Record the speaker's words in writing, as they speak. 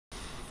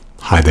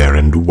Hi there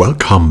and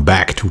welcome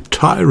back to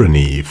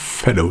Tyranny,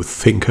 fellow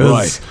thinkers.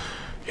 Right.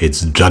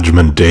 It's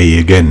Judgment Day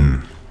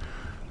again.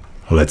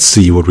 Let's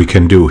see what we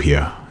can do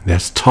here.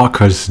 There's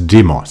Tarkus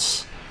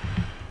Demos,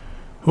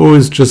 who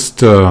is just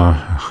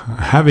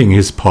having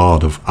his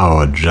part of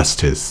our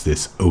justice,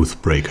 this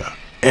Oathbreaker.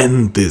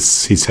 End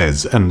this, he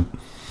says, and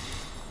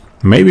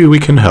maybe we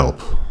can help.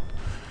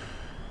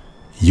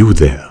 You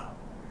there.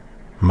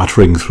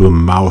 Muttering through a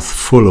mouth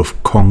full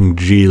of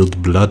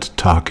congealed blood,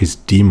 Tarkus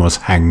Demos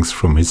hangs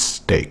from his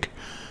stake.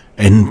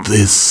 End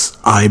this,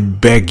 I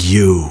beg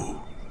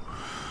you.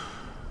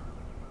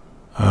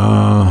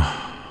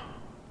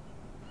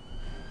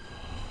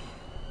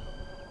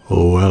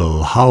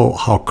 Well,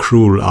 how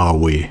cruel are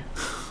we?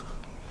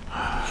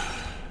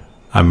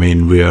 I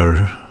mean, we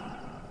are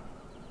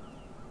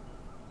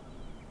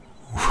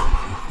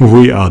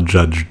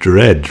Judge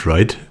Dredd,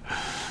 right?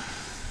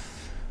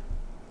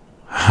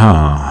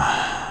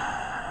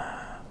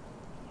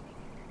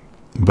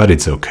 But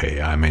it's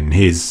okay. I mean,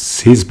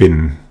 he's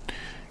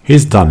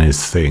done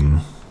his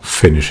thing.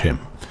 Finish him.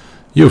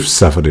 You've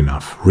suffered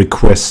enough.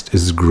 Request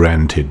is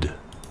granted.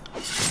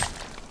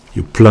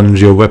 You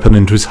plunge your weapon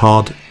into his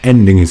heart,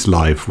 ending his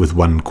life with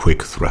one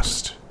quick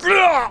thrust.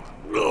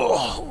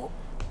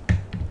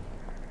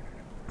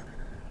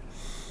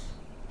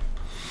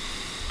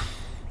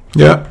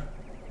 Yeah,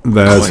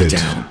 that's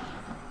it.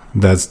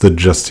 That's the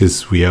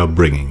justice we are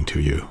bringing to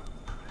you.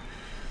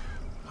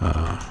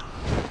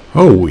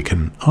 Oh, we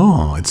can...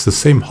 Oh, it's the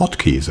same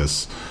hotkeys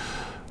as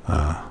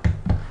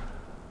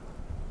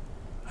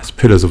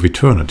Pillars of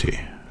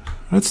Eternity.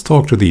 Let's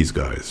talk to these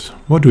guys.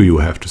 What do you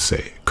have to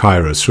say?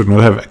 Kyros should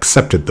not have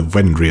accepted the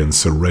Vendrian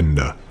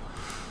surrender.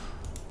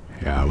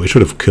 Yeah, we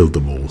should have killed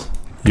them all.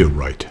 You're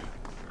right.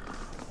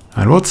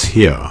 And what's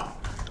here?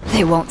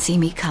 They won't see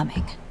me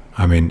coming.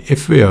 I mean,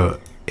 if we're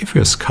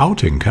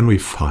scouting, can we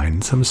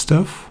find some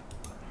stuff?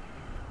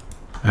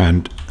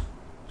 And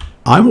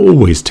I'm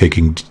always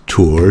taking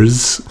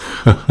tours.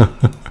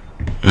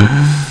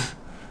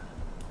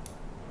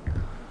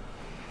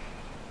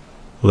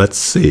 Let's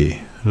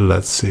see.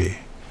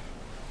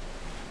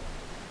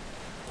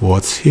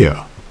 What's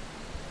here?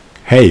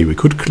 Hey, we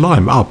could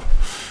climb up.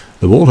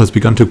 The wall has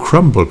begun to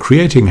crumble,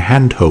 creating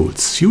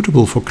handholds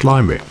suitable for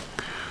climbing.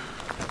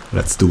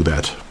 Let's do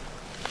that.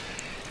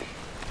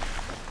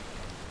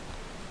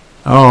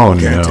 Oh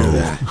Can't no. do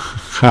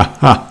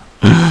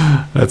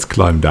that. Let's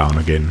climb down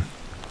again.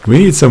 We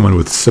need someone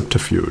with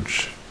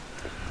subterfuge.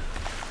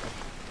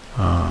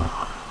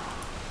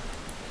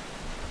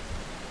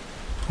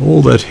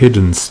 All that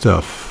hidden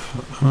stuff.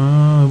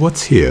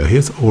 What's here?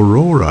 Here's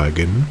Aurora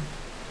again.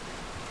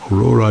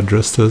 Aurora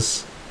dressed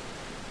us.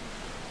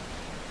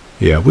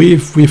 Yeah,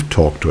 we've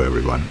talked to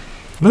everyone.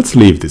 Let's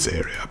leave this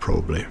area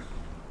probably.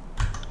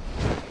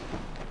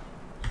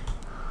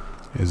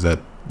 Is that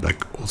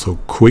like also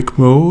quick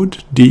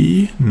mode?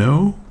 D?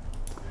 No?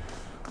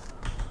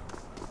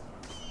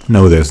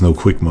 No, there's no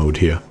quick mode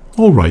here.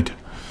 Alright.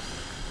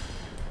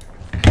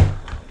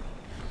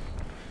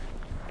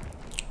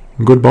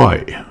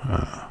 Goodbye.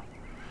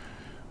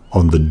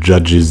 On the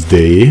Judge's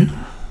Day,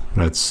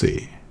 let's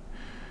see.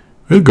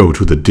 We'll go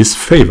to the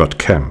Disfavored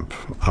camp,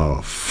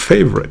 our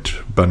favorite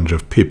bunch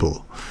of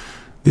people.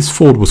 This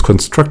fort was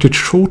constructed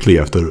shortly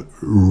after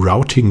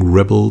routing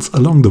rebels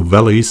along the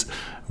valley's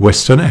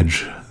western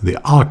edge. The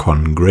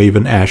Archon,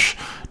 Graven Ash,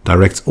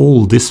 directs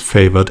all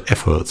Disfavored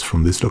efforts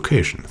from this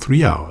location.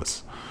 3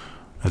 hours.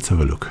 Let's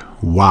have a look.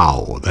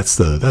 Wow, that's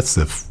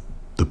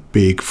the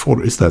big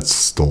fort. Is that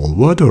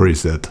Stalwart or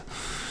is that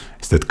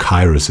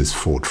Kyros'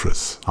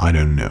 fortress? I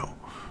don't know.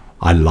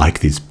 I like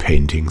these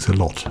paintings a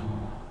lot.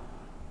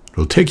 It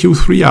will take you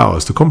 3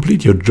 hours to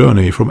complete your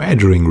journey from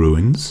Edgering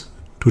Ruins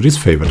to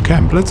Disfavored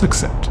camp. Let's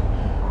accept.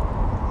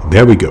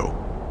 There we go.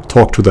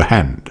 Talk to the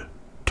hand.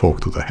 Talk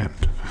to the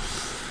hand.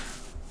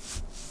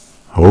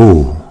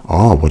 Oh,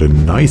 what a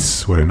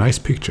nice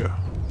picture.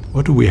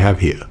 What do we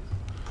have here?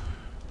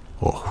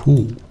 Or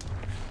who?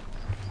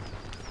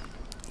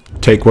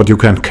 Take what you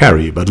can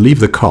carry, but leave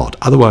the cart,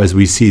 otherwise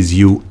we seize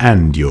you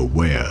and your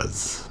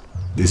wares.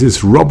 This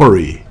is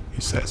robbery,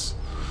 he says.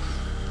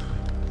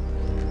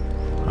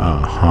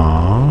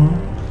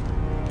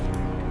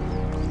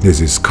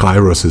 This is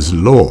Kyros'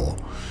 law.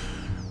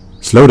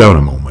 Slow down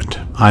a moment.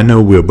 I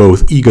know we're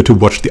both eager to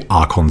watch the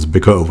Archons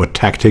bicker over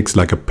tactics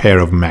like a pair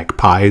of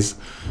magpies,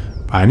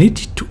 but I need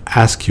to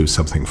ask you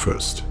something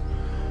first.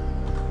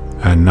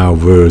 And now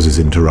Verse is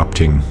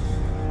interrupting.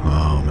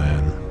 Oh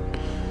man.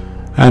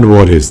 And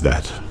what is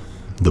that?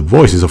 The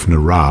voices of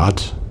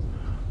Nerad,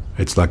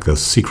 it's like the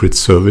Secret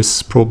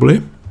Service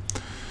probably,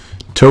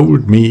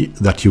 told me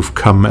that you've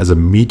come as a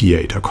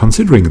mediator.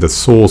 Considering the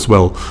source,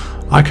 well,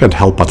 I can't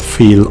help but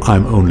feel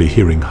I'm only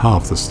hearing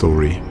half the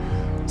story.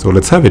 So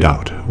let's have it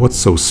out. What's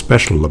so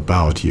special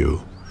about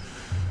you?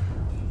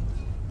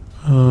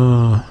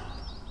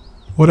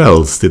 What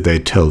else did they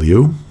tell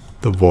you?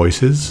 The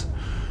voices?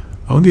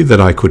 Only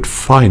that I could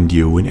find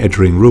you in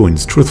Edgering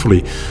Ruins.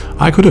 Truthfully,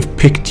 I could have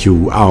picked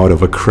you out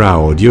of a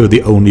crowd. You're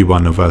the only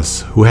one of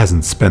us who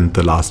hasn't spent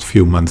the last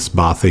few months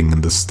bathing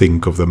in the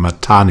stink of the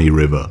Matani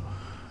River.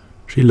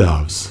 She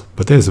loves,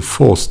 but there's a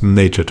forced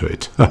nature to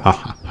it.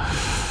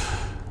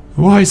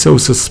 Why so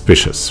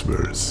suspicious,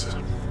 Wurs?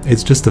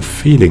 It's just a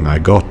feeling I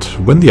got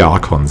when the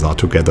Archons are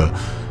together.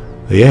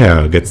 The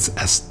air gets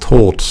as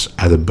taut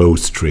as a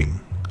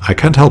bowstring. I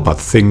can't help but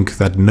think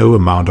that no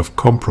amount of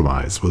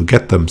compromise will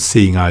get them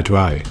seeing eye to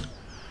eye.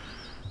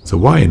 So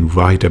why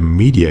invite a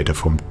mediator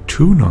from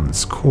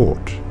Tunon's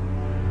court?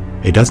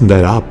 It doesn't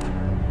add up.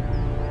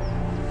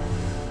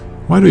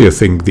 Why do you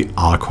think the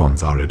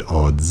Archons are at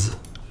odds?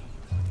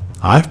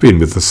 I've been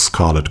with the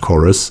Scarlet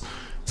Chorus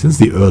since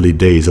the early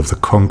days of the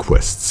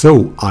conquest,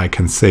 so I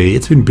can say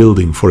it's been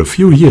building for a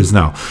few years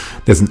now.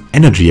 There's an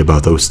energy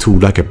about those two,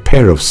 like a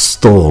pair of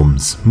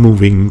storms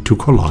moving to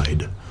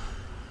collide.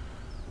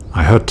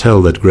 I heard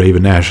tell that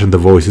Graven Ash and the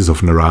voices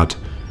of Nerat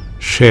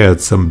shared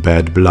some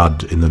bad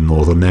blood in the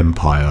Northern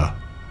Empire,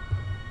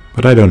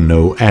 but I don't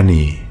know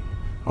any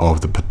of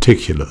the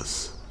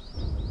particulars.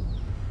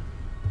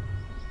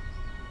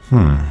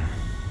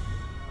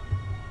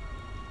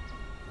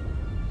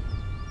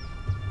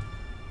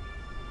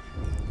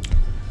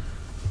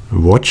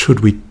 What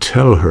should we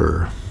tell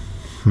her?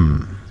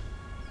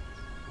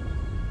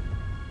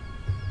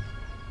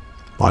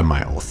 By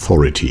my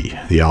authority,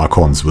 the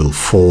Archons will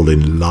fall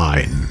in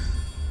line.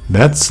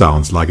 That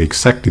sounds like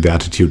exactly the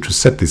attitude to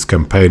set this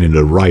campaign in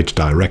the right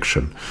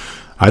direction.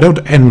 I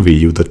don't envy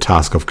you the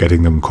task of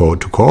getting them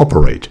to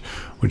cooperate,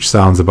 which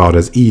sounds about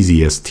as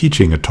easy as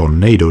teaching a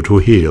tornado to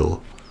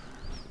heal.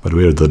 But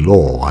we're the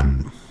law,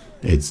 and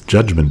it's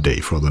Judgment Day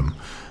for them.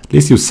 At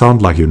least you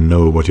sound like you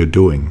know what you're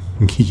doing.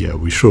 Yeah,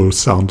 we sure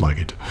sound like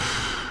it.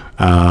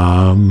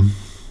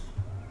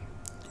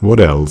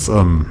 What else?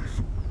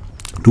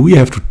 Do we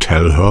have to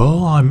tell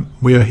her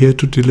we are here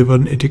to deliver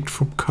an edict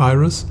from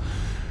Kyros?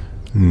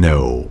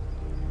 No.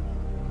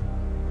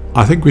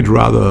 I think we'd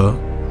rather...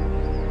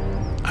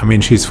 I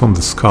mean, she's from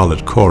the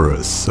Scarlet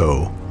Chorus,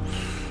 so...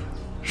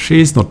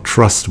 she's not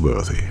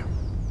trustworthy.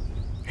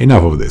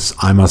 Enough of this.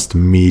 I must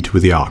meet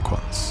with the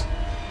Archons.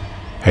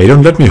 Hey,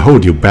 don't let me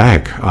hold you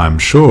back. I'm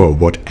sure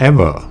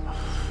whatever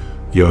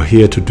you're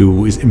here to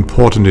do is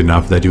important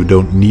enough that you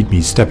don't need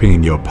me stepping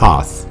in your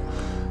path.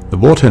 The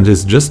war tent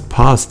is just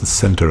past the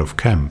center of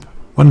camp.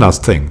 One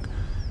last thing.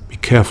 Be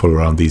careful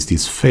around these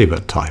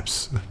Disfavored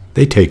types.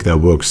 They take their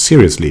work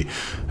seriously,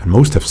 and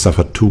most have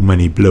suffered too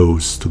many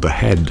blows to the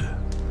head.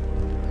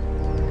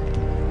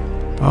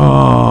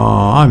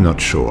 I'm not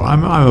sure.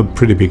 I'm a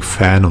pretty big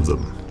fan of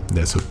them.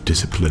 They're so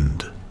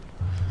disciplined.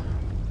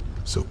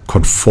 So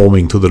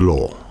conforming to the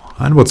law.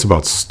 And what's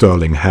about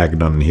Sterling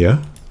Hagnon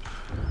here?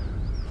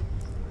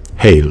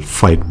 Hail,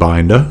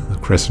 Fightbinder, the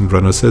Crescent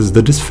Runner says.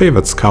 The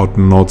Disfavored scout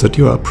nods at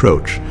your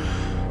approach.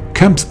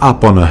 Camp's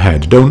up on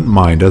ahead. Don't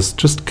mind us,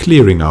 just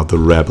clearing out the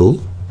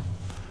rabble.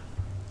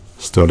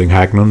 Sterling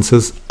Hagnon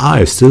says,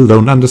 I still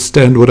don't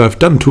understand what I've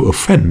done to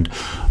offend.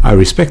 I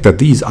respect that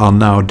these are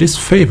now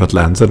Disfavored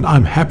lands, and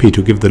I'm happy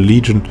to give the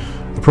Legion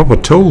the proper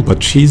toll,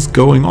 but she's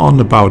going on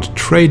about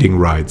trading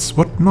rights.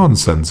 What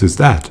nonsense is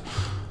that?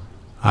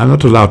 I'm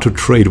not allowed to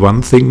trade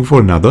one thing for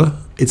another.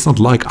 It's not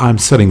like I'm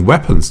selling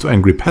weapons to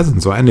angry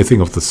peasants or anything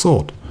of the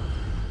sort.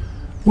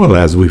 Well,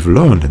 as we've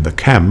learned in the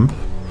camp,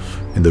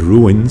 in the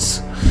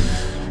ruins,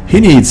 he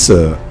needs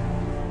a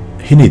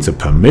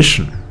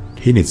permission.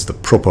 He needs the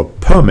proper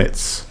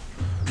permits.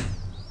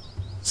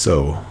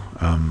 So,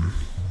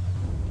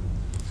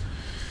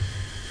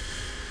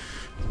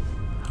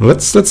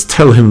 let's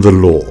tell him the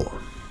law,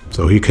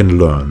 so he can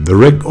learn.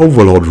 The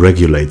Overlord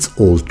regulates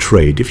all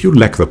trade. If you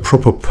lack the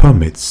proper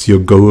permits, your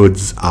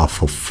goods are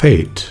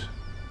forfeit.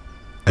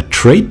 A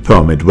trade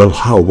permit? Well,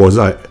 how was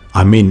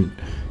I mean,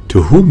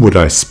 to whom would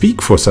I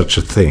speak for such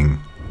a thing?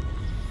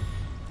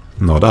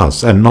 Not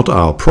us, and not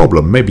our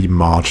problem. Maybe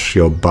march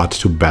your butt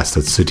to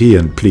Bastard City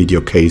and plead your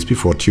case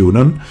before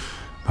Tunon.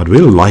 But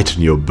we'll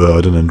lighten your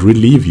burden and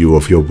relieve you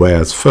of your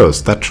wares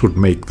first. That should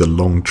make the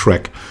long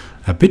trek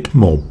a bit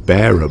more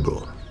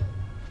bearable.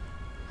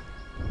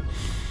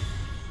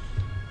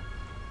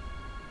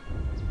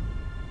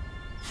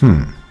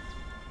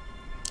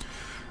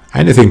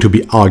 Anything to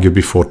be argued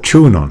before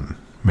Tunon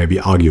may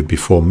be argued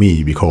before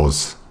me,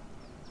 because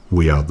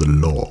we are the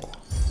law.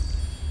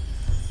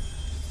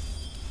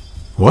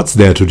 What's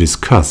there to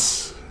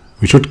discuss?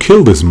 We should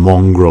kill this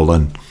mongrel.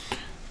 And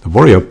the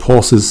warrior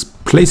pauses,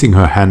 placing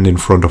her hand in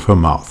front of her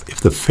mouth. If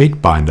the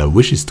Fatebinder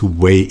wishes to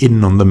weigh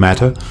in on the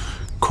matter,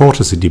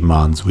 courtesy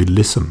demands we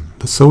listen.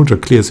 The soldier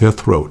clears her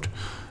throat,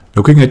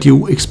 looking at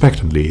you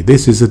expectantly.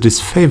 This is a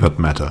Disfavored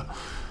matter,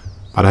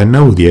 but I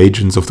know the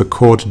agents of the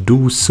court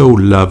do so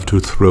love to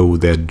throw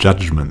their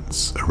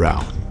judgments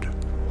around.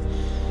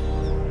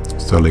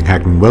 Sterling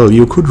Hagnon, well,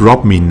 you could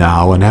rob me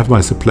now and have my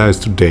supplies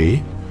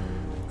today.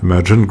 The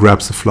merchant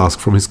grabs a flask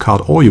from his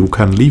cart, or you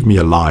can leave me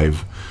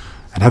alive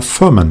and have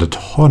fermented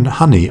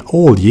honey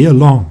all year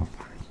long.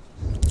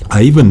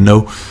 I even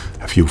know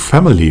a few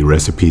family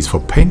recipes for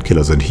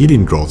painkillers and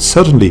healing draughts.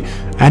 Certainly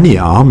any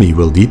army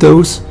will need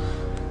those.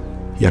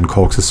 He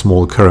uncorks a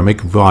small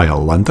ceramic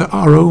vial, and the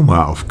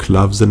aroma of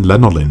cloves and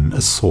lanolin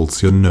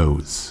assaults your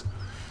nose.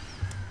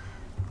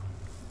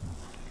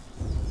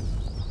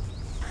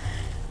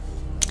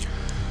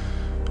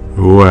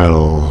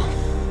 Well,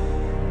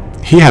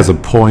 he has a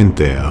point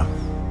there.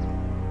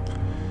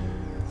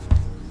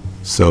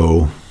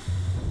 So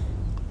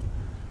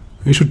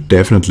we should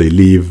definitely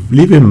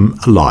leave him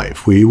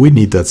alive. We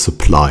need that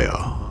supplier.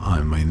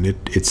 I mean,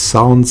 it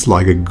sounds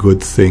like a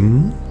good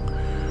thing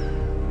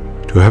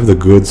to have the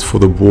goods for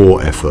the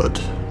war effort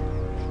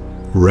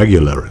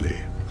regularly.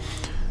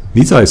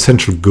 These are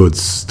essential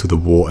goods to the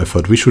war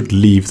effort. We should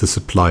leave the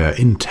supplier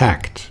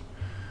intact.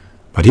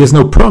 But he has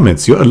no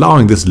permits. You're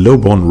allowing this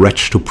lowborn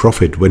wretch to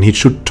profit when he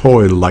should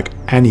toil like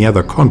any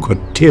other conquered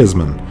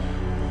tearsman.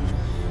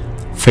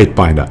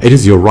 Fatebinder, it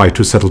is your right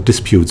to settle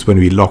disputes when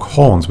we lock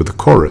horns with the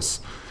chorus.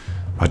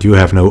 But you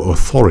have no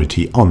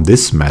authority on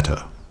this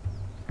matter.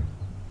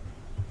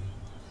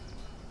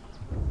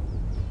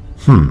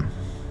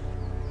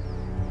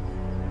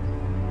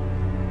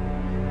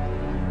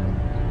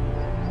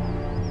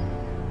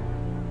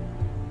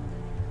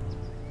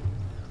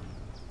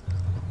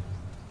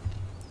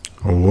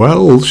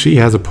 Well, she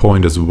has a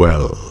point as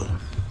well.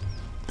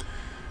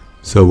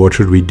 So what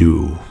should we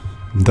do?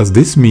 Does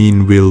this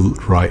mean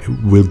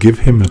we'll give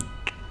him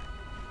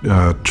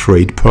a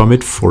trade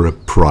permit for a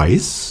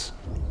price?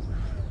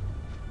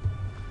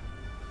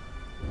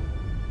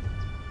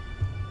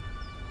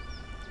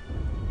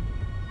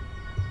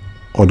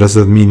 Or does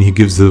that mean he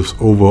gives us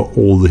over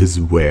all his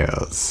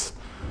wares?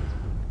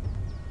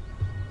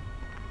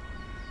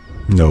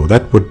 No,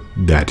 that would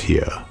be that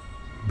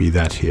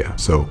here.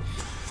 So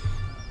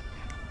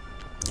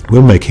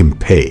we'll make him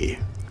pay.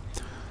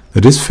 The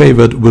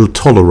Disfavored will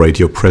tolerate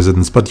your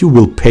presence, but you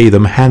will pay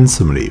them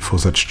handsomely for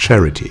such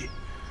charity.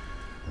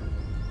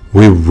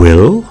 We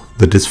will?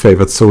 The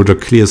Disfavored soldier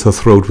clears her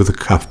throat with a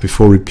cough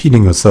before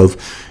repeating herself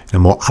in a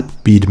more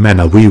upbeat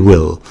manner. We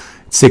will.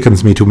 It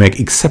sickens me to make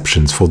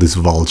exceptions for this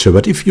vulture,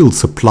 but if you'll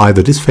supply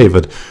the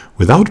Disfavored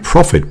without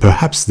profit,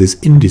 perhaps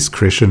this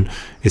indiscretion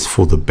is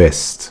for the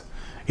best.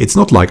 It's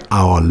not like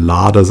our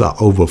larders are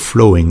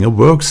overflowing. A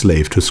work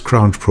slave to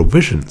scrounge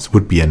provisions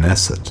would be an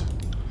asset.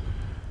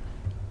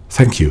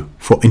 Thank you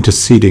for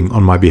interceding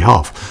on my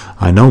behalf.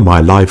 I know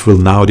my life will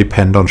now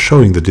depend on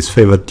showing the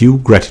Disfavored due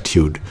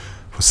gratitude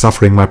for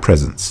suffering my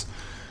presence.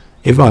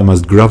 If I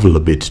must grovel a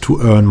bit to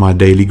earn my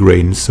daily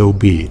grain, so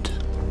be it.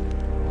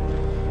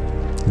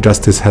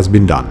 Justice has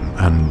been done,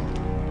 and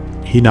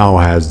he now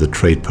has the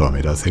trade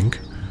permit, I think.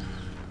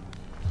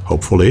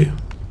 Hopefully.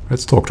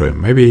 Let's talk to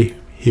him. Maybe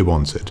he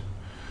wants it.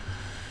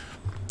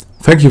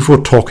 Thank you for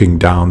talking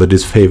down the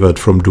Disfavored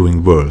from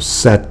doing worse.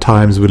 Sad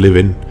times we live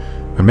in,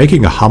 where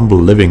making a humble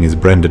living is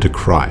branded a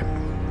crime.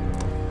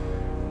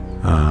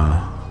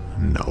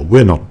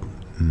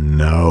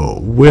 No,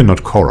 we're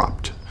not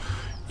corrupt.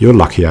 You're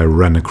lucky I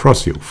ran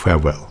across you.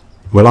 Farewell.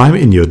 Well, I'm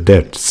in your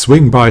debt.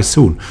 Swing by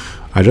soon.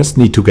 I just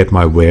need to get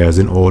my wares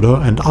in order,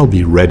 and I'll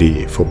be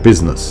ready for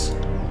business.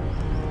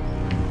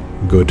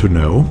 Good to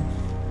know.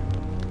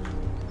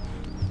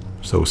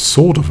 So,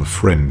 sort of a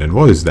friend. And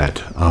what is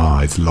that?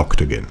 Ah, it's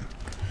locked again.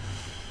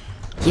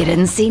 You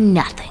didn't see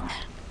nothing.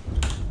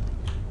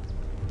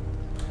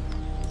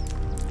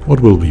 What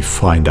will we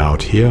find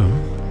out here?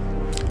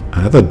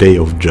 Another day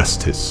of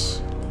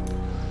justice.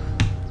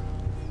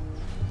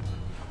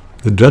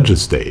 The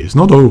Judge's Day is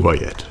not over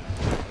yet.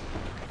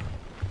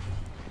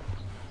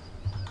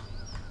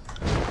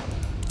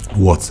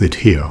 What's it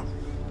here?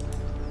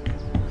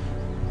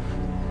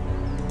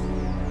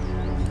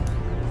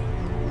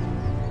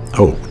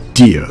 Oh,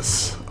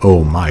 deers.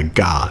 Oh my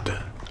god.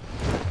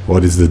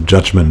 What is the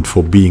judgment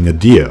for being a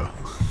deer?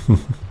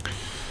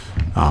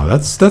 Ah,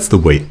 that's the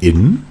way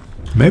in.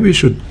 Maybe we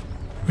should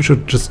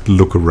just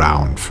look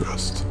around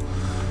first.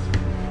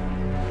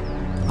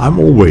 I'm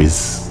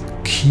always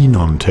keen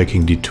on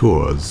taking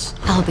detours.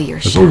 I'll be your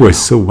There's shadow. always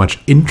so much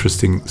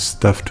interesting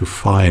stuff to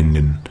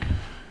find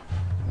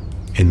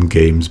in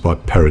games by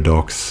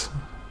Paradox.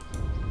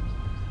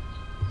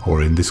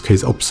 Or in this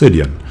case,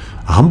 Obsidian.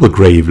 A humble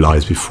grave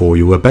lies before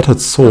you. A battered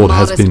sword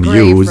has been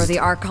used. For the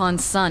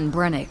Archon's son,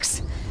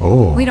 Brennix.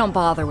 Oh. We don't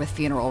bother with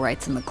funeral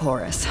rites in the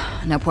chorus.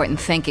 No point in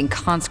thanking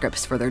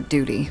conscripts for their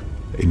duty.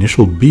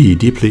 Initial B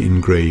deeply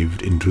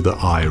engraved into the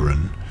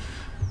iron.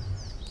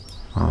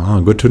 Ah,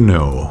 good to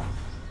know.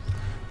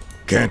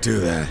 Can't do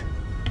that.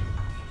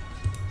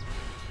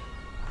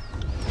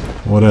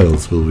 What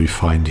else will we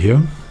find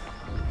here?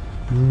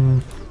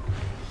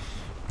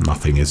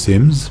 Nothing, it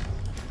seems.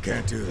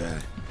 Can't do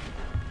that.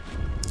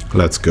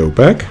 Let's go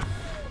back.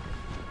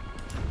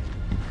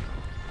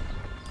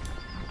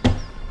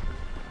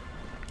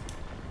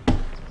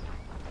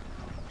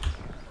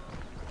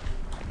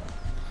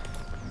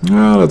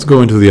 Now let's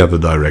go into the other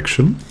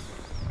direction.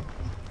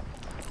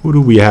 Who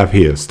do we have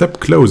here?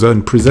 Step closer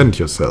and present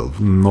yourself.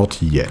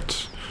 Not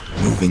yet.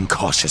 Moving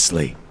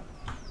cautiously.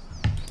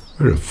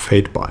 We're a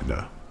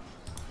Fatebinder.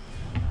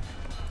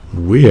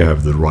 We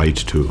have the right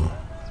to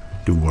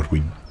do what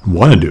we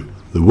want to do.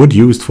 The wood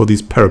used for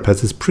these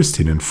parapets is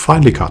pristine and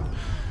finely cut.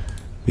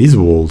 These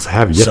walls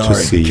have yet to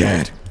see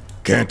Can't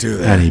do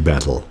that. any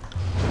battle.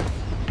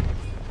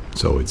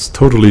 So it's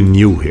totally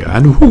new here.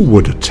 And who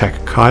would attack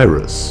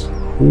Kyros?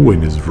 Who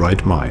in his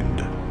right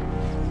mind?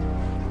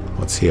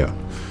 What's here?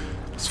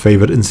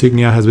 Disfavored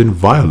insignia has been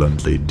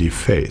violently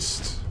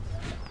defaced.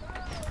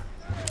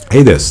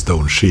 Hey there,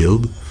 Stone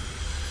Shield.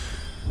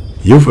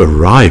 You've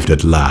arrived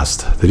at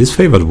last. The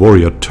disfavored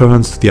warrior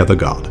turns to the other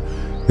guard.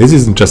 This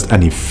isn't just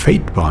any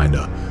fate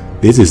binder.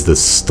 This is the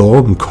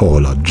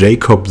Stormcaller.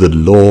 Jacob the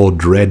Law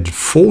Dread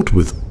fought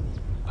with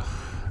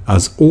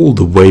us all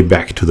the way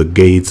back to the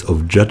gates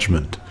of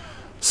judgment.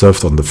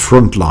 Served on the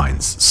front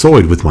lines. Saw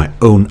it with my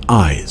own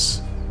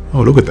eyes.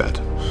 Oh, look at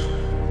that.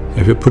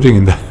 If you're putting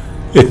in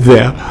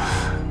there,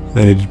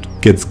 then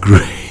it gets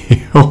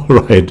grey.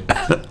 Alright.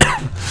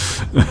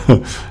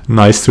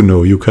 Nice to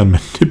know you can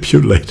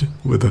manipulate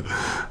with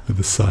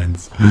the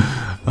signs.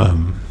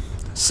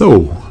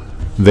 So,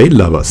 they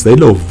love us. They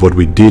love what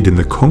we did in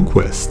the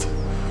conquest.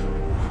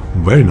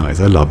 Very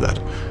nice. I love that.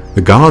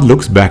 The guard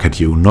looks back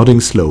at you,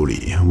 nodding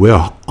slowly. We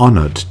are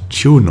honored.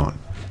 Tune on.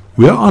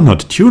 We are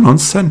honored. Tune on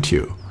sent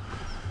you.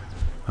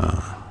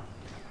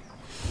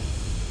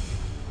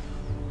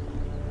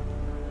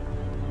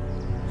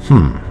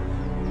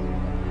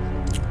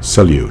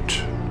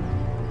 Salute.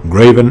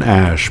 Graven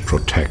Ash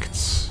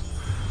protects.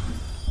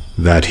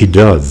 That he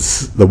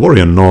does. The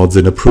warrior nods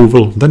in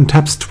approval, then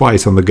taps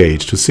twice on the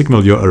gate to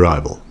signal your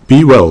arrival.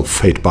 Be well,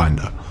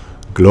 Fatebinder.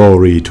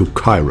 Glory to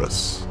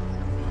Kyros.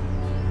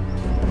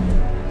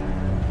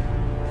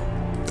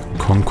 The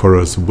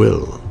Conqueror's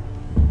will.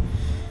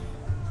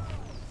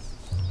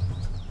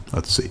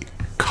 Let's see.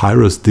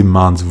 Kyros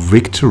demands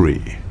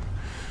victory.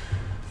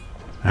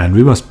 And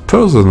we must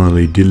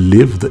personally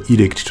deliver the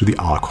edict to the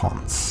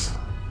Archons.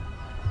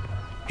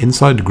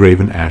 Inside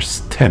Graven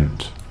Ash's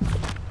tent.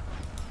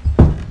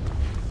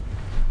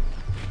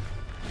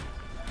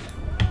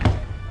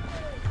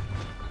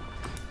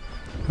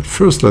 But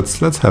first let's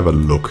have a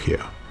look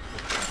here.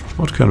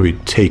 What can we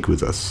take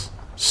with us?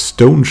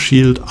 Stone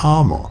shield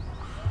armor.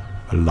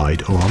 A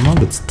light armor,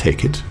 let's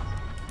take it.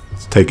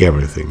 Let's take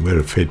everything. We're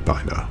a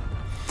Fatebinder.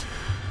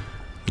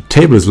 The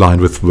table is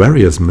lined with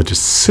various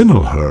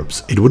medicinal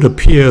herbs. It would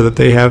appear that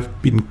they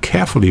have been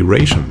carefully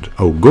rationed.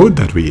 Oh, good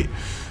that we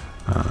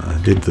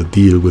did the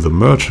deal with a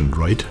merchant,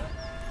 right?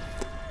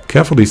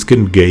 Carefully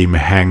skinned game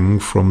hang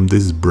from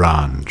this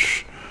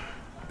branch.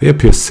 They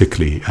appear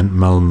sickly and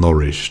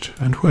malnourished.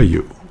 And who are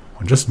you?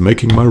 I'm just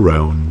making my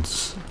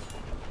rounds.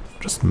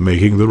 Just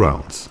making the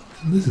rounds.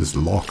 This is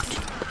locked.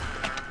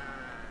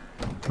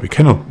 We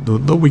cannot,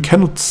 though we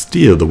cannot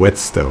steal the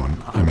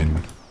whetstone. I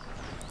mean,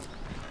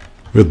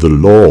 with the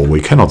law we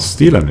cannot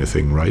steal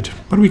anything, right?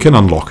 But we can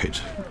unlock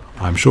it.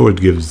 I'm sure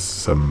it gives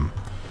some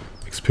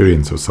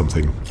experience or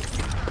something.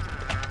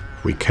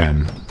 We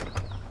can.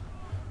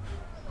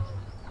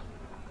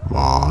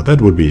 Wow,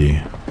 that would be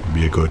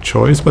a good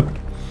choice, but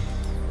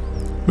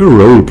we're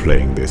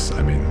role-playing this.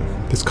 I mean,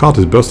 this cart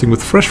is bursting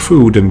with fresh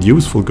food and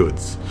useful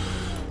goods.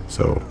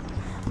 So,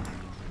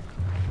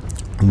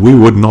 we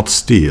would not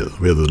steal.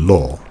 We're the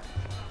law.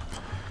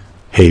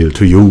 Hail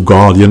to you,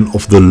 guardian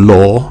of the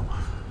law.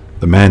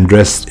 The man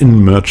dressed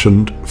in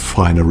merchant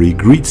finery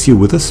greets you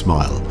with a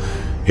smile.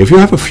 If you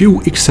have a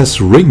few excess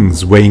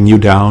rings weighing you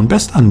down,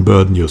 best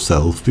unburden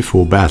yourself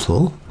before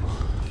battle.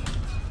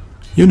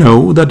 You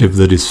know that if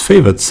the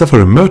disfavored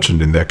suffer a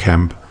merchant in their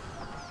camp,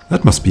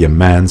 that must be a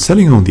man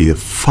selling only the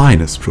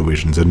finest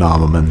provisions and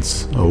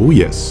armaments. Oh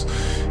yes,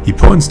 he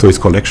points to his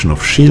collection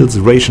of shields,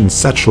 rations,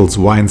 satchels,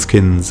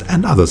 wineskins,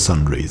 and other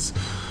sundries.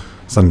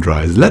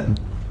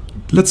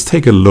 Let's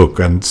take a look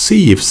and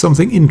see if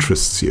something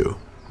interests you.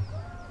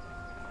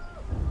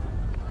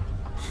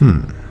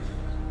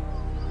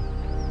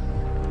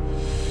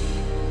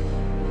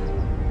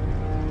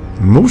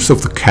 Most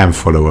of the camp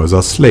followers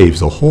are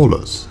slaves or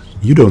haulers.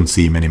 You don't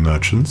see many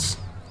merchants.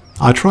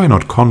 I try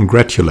not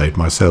congratulate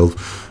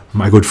myself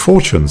my good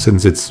fortune,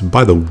 since it's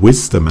by the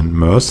wisdom and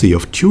mercy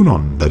of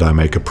Tunon that I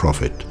make a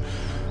profit.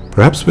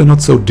 Perhaps we're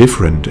not so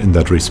different in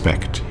that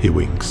respect, he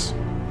winks.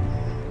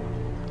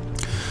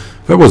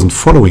 If I wasn't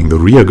following the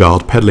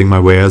rearguard peddling my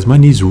wares, my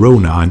niece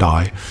Rona and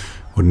I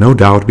would no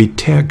doubt be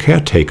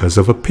caretakers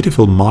of a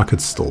pitiful market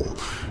stall,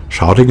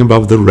 shouting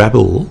above the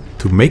rabble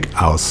to make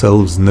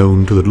ourselves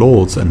known to the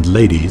lords and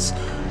ladies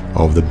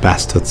of the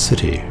bastard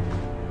city.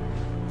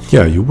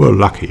 Yeah, you were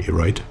lucky,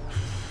 right?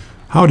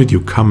 How did you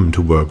come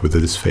to work with the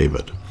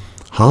disfavored?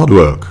 Hard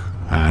work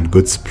and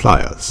good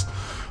suppliers.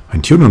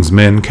 When Tunon's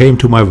men came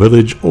to my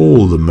village,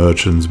 all the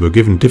merchants were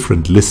given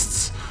different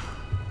lists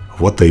of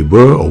what they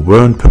were or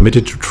weren't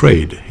permitted to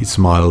trade. He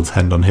smiled,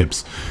 hand on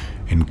hips.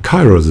 In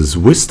Kyros'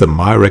 wisdom,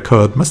 my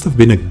record must have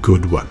been a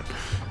good one.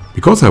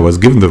 Because I was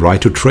given the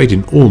right to trade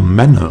in all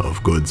manner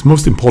of goods,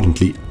 most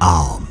importantly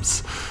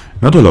arms.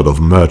 Not a lot of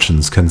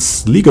merchants can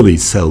legally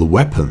sell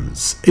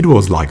weapons. It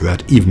was like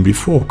that even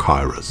before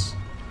Kyros.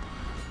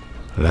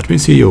 Let me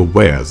see your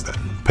wares then.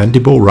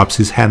 Pentibo rubs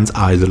his hands,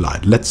 eyes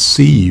alight. Let's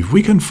see if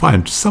we can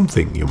find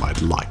something you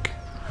might like.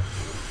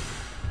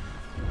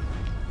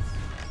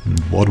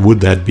 What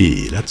would that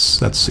be? Let's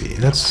see.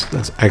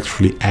 Let's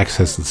actually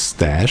access the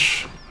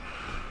stash.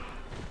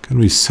 Can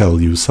we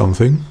sell you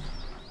something?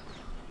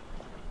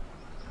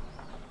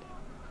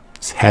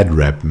 It's head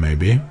wrap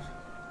maybe.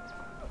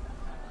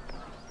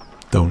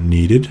 Don't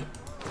need it.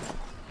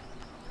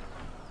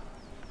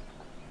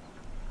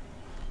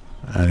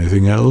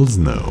 Anything else?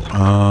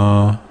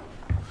 No.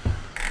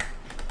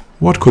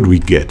 What could we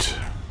get?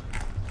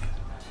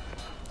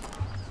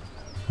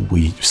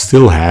 We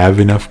still have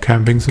enough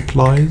camping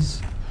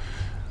supplies.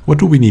 What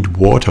do we need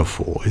water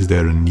for? Is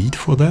there a need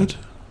for that?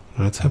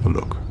 Let's have a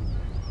look.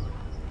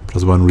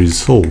 +1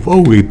 resolve.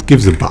 Oh, it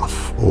gives a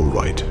buff.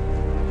 Alright.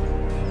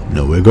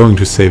 No, we're going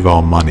to save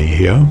our money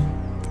here.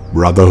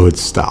 Brotherhood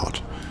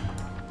Stout.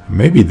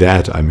 Maybe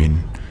that, I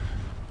mean...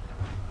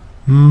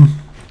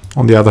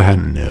 On the other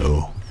hand,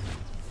 no.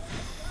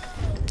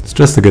 It's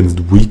just against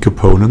weak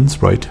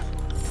opponents, right?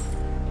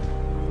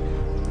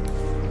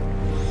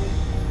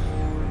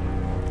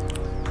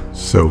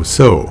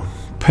 So,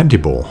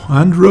 Pentibor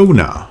and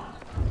Rona.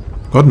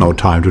 Got no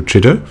time to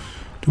chitter.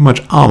 Too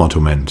much armor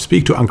to mend.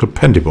 Speak to Uncle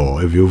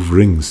Pentibor if you've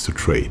rings to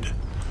trade.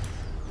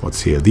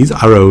 What's here? These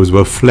arrows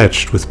were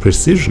fletched with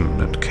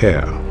precision and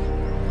care.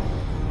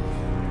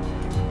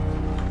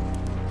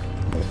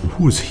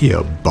 Who's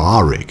here?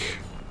 Barik.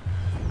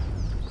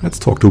 Let's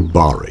talk to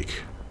Barik.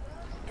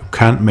 You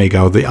can't make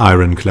out the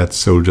ironclad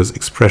soldier's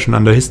expression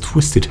under his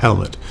twisted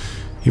helmet.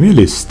 He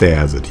merely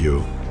stares at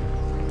you.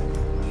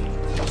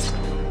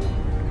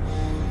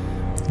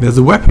 There's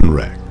a weapon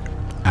rack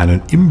and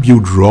an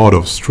imbued rod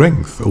of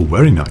strength. Oh,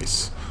 very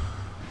nice.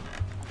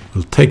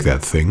 We'll take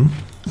that thing.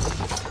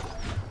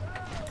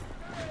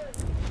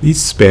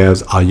 These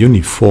spares are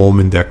uniform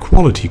in their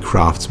quality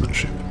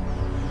craftsmanship.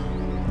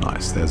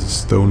 Nice. There's a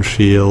stone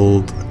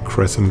shield, a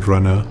crescent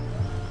runner.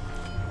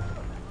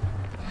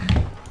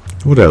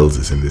 What else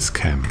is in this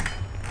camp?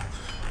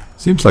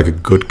 Seems like a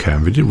good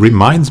camp. It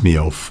reminds me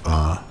of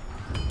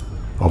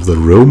the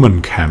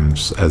Roman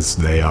camps as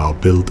they are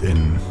built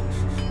in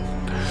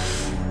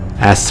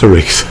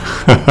Asterix.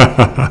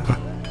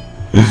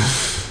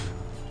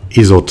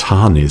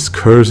 Isotanis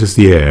curses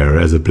the air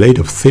as a blade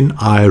of thin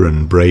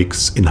iron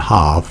breaks in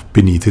half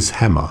beneath his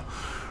hammer.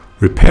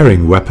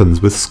 Repairing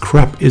weapons with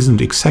scrap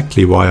isn't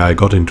exactly why I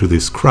got into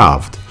this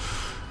craft,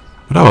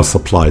 but our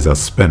supplies are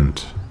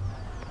spent.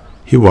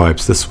 He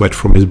wipes the sweat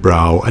from his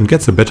brow and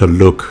gets a better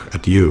look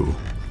at you.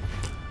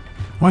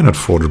 Why not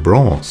forge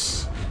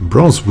bronze?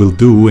 Bronze will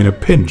do in a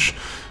pinch,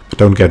 but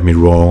don't get me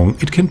wrong,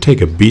 it can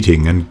take a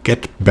beating and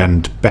get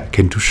bent back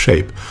into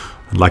shape,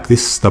 unlike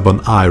this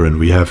stubborn iron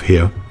we have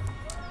here.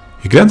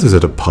 He glances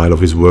at a pile of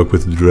his work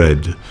with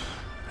dread,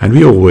 and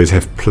we always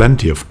have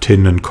plenty of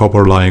tin and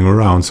copper lying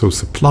around, so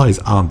supplies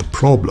aren't the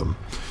problem.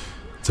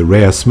 It's a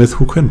rare smith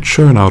who can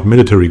churn out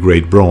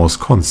military-grade bronze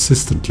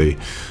consistently.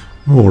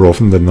 More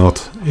often than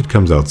not, it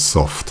comes out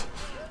soft.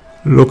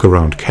 Look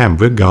around camp,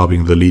 we're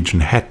garbing the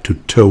Legion head to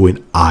toe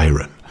in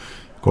iron,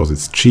 because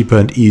it's cheaper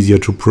and easier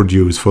to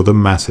produce for the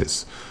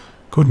masses.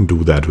 Couldn't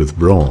do that with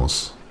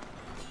bronze.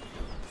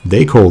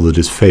 They call the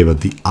Disfavored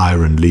the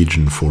Iron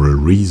Legion for a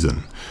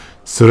reason.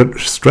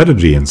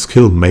 Strategy and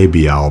skill may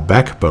be our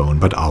backbone,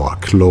 but our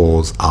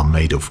claws are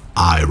made of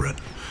iron.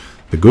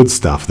 The good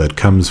stuff that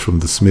comes from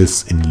the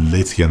smiths in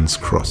Lithian's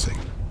Crossing.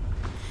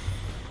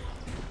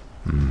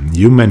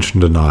 You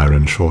mentioned an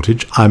iron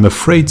shortage. I'm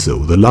afraid so.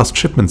 The last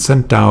shipment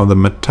sent down the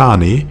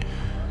Matani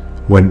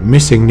went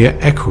missing near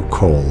Echo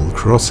Call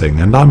Crossing,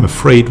 and I'm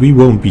afraid we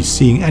won't be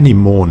seeing any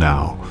more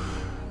now.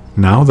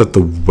 Now that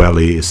the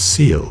valley is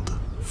sealed.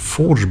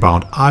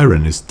 Forge-bound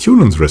iron is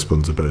Tunan's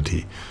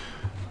responsibility.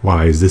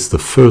 Why is this the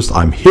first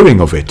I'm hearing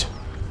of it?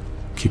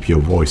 Keep your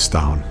voice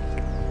down.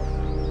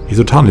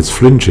 Isotanis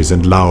flinches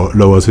and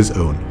lowers his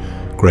own.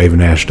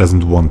 Gravenash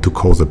doesn't want to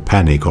cause a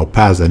panic or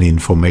pass any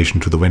information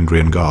to the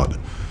Vendrian Guard.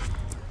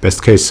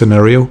 Best case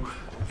scenario,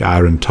 the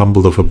iron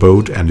tumbled off a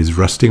boat and is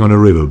rusting on a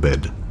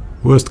riverbed.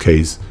 Worst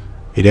case,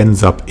 it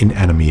ends up in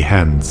enemy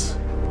hands.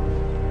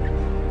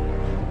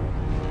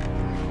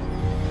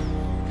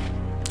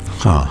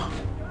 Huh.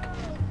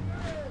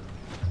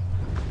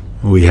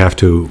 We have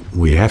to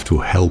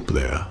help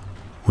there.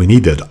 We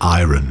need that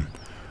iron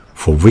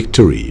for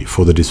victory,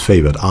 for the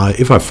Disfavored.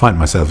 If I find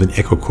myself in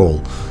Echo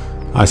Call,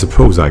 I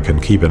suppose I can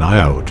keep an eye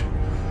out.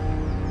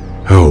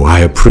 Oh, I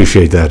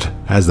appreciate that,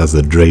 as does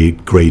the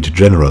great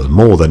general,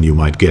 more than you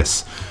might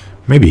guess.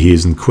 Maybe he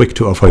isn't quick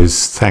to offer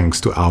his thanks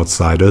to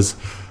outsiders,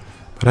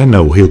 but I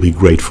know he'll be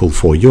grateful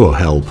for your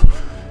help.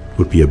 It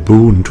would be a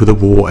boon to the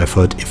war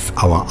effort if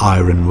our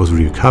iron was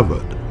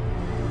recovered.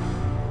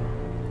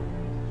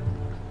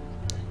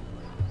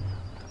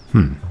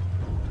 You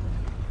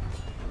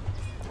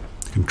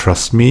can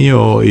trust me,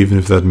 or even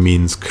if that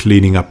means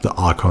cleaning up the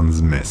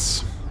Archon's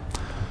mess.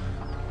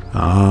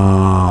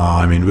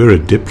 I mean, we're a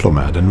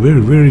diplomat, and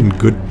we're in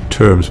good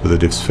terms with the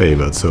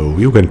Disfavored, so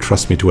you can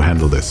trust me to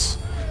handle this.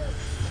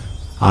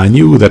 I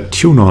knew that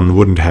Tunon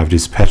wouldn't have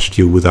dispatched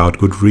you without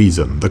good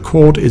reason. The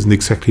court isn't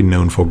exactly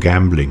known for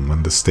gambling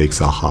when the stakes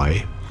are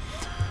high.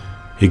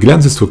 He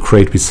glances to a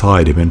crate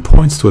beside him and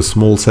points to a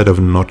small set of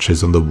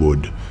notches on the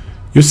wood.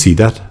 You see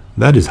that?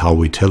 That is how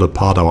we tell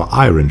apart our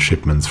iron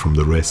shipments from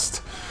the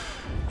rest.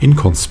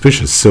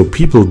 Inconspicuous, so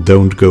people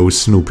don't go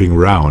snooping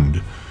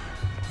around.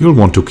 You'll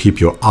want to keep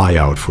your eye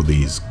out for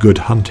these. Good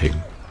hunting.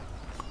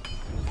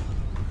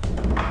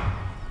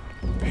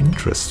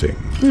 Interesting.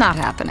 Not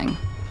happening.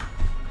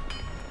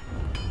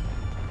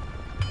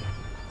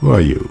 Who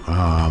are you?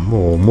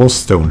 More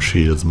stone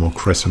shields, more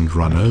crescent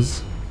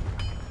runners.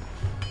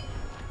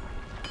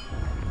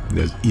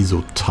 There's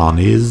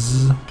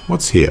isotanis.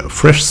 What's here?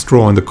 Fresh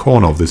straw in the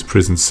corner of this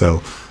prison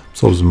cell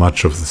absorbs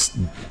much of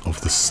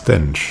the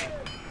stench.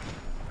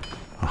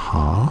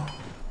 Aha.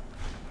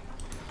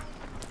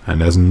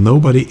 And there's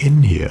nobody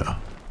in here.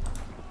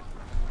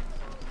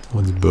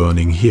 What's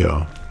burning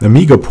here? A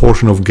meager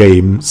portion of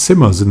game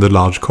simmers in the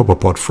large copper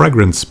pot.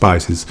 Fragrant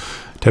spices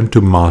attempt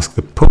to mask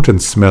the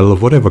potent smell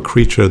of whatever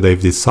creature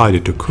they've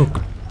decided to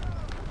cook.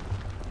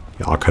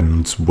 The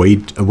Arcanons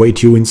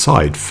await you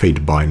inside,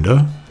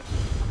 Fatebinder.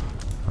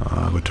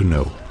 Good to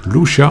know.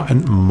 Lucia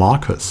and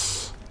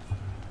Marcus.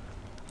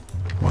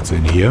 What's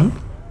in here?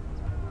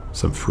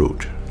 Some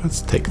fruit.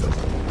 Let's take them.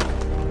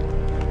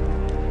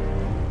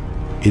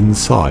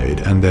 Inside,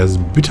 and there's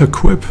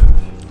Bitterquip.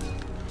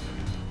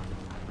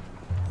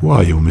 Who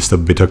are you, Mr.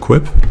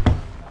 Bitterquip?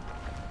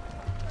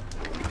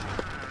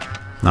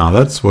 Now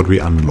that's what we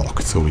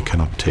unlocked, so we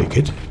cannot take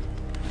it.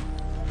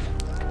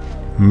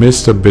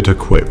 Mr.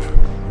 Bitterquip,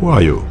 who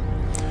are you?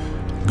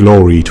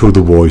 Glory to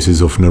the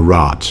voices of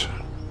Nerat.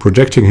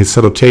 Projecting his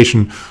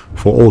salutation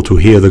for all to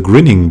hear, the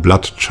grinning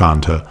blood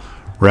chanter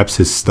raps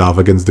his staff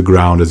against the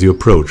ground as you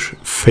approach.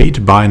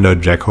 Fatebinder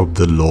Jacob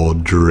the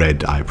Lord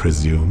Dread, I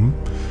presume.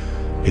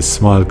 His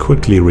smile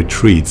quickly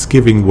retreats,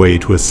 giving way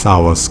to a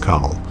sour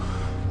scowl.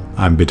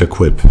 I'm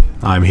Bitterquip.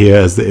 I'm here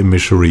as the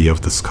emissary of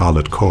the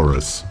Scarlet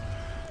Chorus.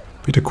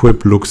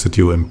 Bitterquip looks at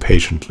you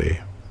impatiently.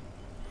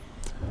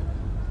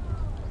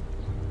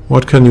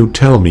 What can you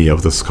tell me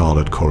of the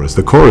Scarlet Chorus?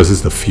 The chorus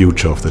is the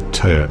future of the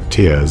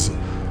Tears.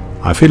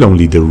 I feel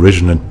only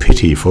derision and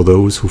pity for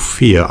those who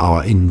fear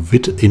our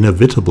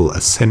inevitable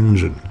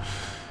ascension.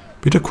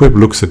 Bitterquip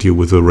looks at you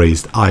with a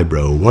raised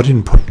eyebrow. What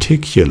in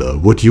particular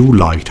would you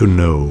like to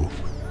know?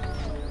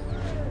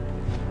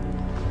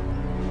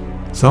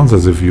 Sounds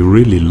as if you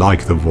really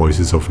like the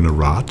voices of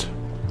Nerat.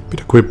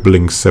 Bitterquip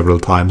blinks several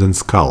times and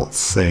scowls,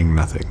 saying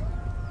nothing.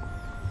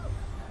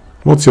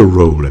 What's your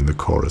role in the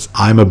chorus?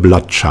 I'm a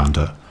blood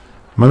chanter.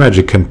 My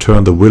magic can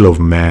turn the will of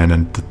man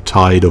and the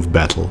tide of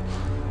battle.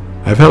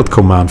 I've held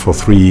command for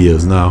 3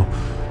 years now,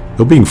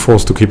 though being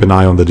forced to keep an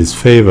eye on the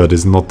Disfavored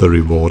is not the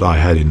reward I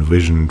had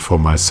envisioned for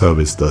my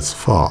service thus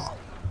far.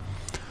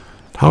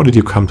 How did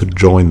you come to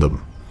join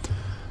them?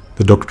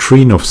 The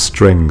doctrine of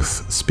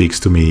strength speaks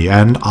to me,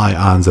 and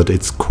I answered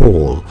its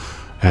call,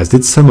 as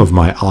did some of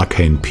my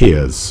arcane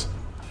peers.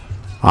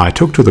 I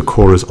took to the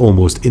chorus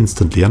almost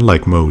instantly,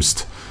 unlike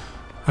most.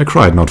 I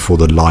cried not for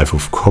the life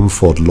of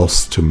comfort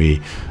lost to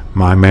me.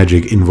 My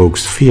magic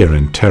invokes fear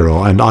and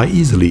terror, and I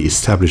easily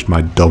established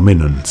my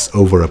dominance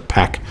over a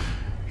pack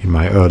in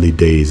my early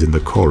days in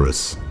the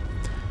chorus.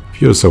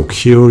 If you're so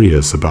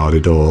curious about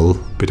it all,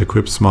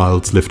 Bitterquip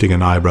smiles, lifting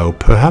an eyebrow,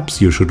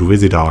 perhaps you should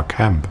visit our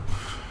camp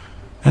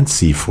and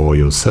see for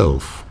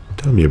yourself.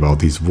 Tell me about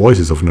these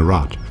voices of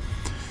Nerat.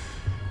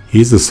 He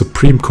is the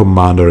supreme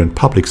commander and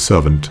public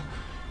servant,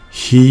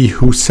 he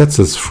who sets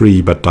us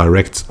free but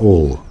directs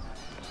all.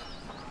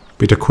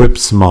 Bitterquip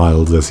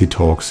smiles as he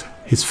talks,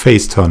 his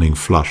face turning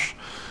flush.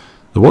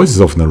 The voices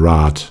of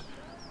Nerat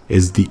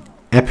is the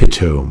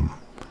epitome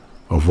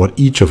of what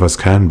each of us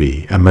can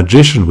be, a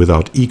magician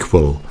without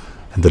equal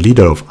and the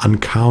leader of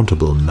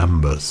uncountable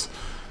numbers.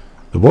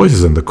 The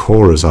voices in the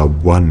chorus are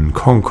one,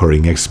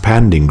 conquering,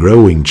 expanding,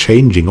 growing,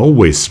 changing,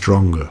 always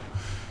stronger.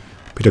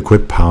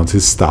 Bitterquip pounds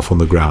his staff on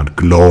the ground.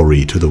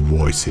 Glory to the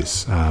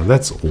voices.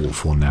 That's all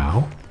for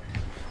now.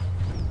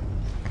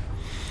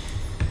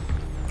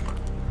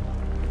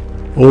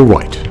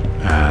 Alright,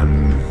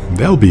 and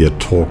there'll be a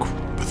talk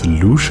with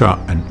Lucia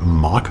and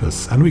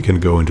Marcus, and we can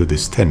go into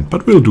this tent,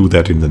 but we'll do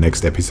that in the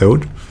next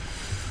episode.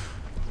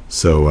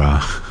 So,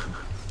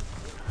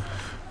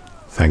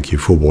 thank you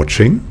for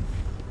watching.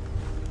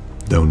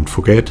 Don't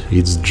forget,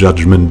 it's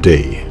Judgment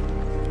Day,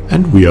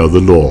 and we are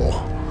the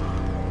law.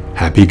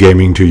 Happy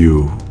gaming to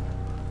you.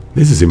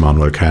 This is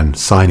Immanuel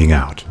signing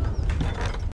out.